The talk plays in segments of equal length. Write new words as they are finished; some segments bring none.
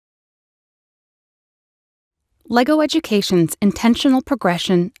Legoeducation's intentional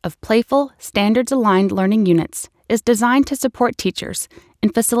progression of playful, standards-aligned learning units is designed to support teachers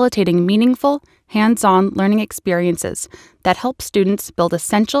in facilitating meaningful, hands-on learning experiences that help students build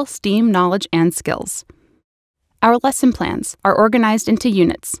essential STEAM knowledge and skills. Our lesson plans are organized into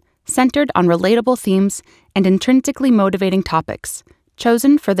units, centered on relatable themes and intrinsically motivating topics,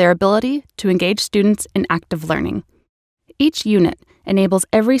 chosen for their ability to engage students in active learning. Each unit enables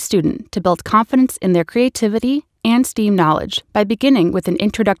every student to build confidence in their creativity and STEAM knowledge by beginning with an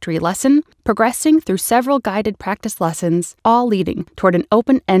introductory lesson, progressing through several guided practice lessons, all leading toward an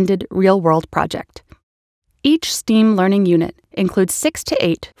open-ended real-world project. Each STEAM learning unit includes 6 to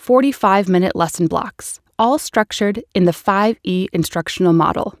 8 45-minute lesson blocks, all structured in the 5E instructional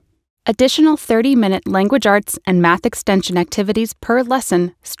model. Additional 30-minute language arts and math extension activities per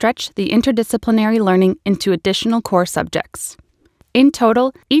lesson stretch the interdisciplinary learning into additional core subjects. In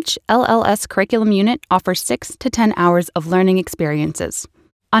total, each LLS curriculum unit offers 6 to 10 hours of learning experiences.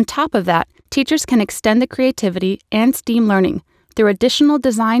 On top of that, teachers can extend the creativity and STEAM learning through additional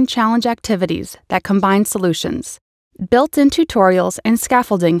design challenge activities that combine solutions. Built-in tutorials and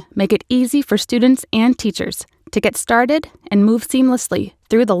scaffolding make it easy for students and teachers to get started and move seamlessly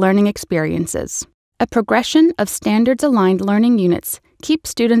through the learning experiences. A progression of standards-aligned learning units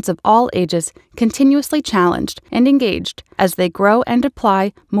keeps students of all ages continuously challenged and engaged as they grow and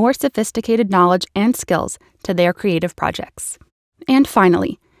apply more sophisticated knowledge and skills to their creative projects. And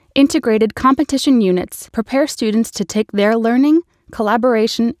finally, integrated competition units prepare students to take their learning,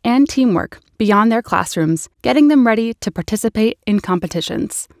 collaboration, and teamwork beyond their classrooms, getting them ready to participate in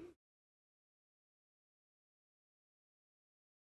competitions.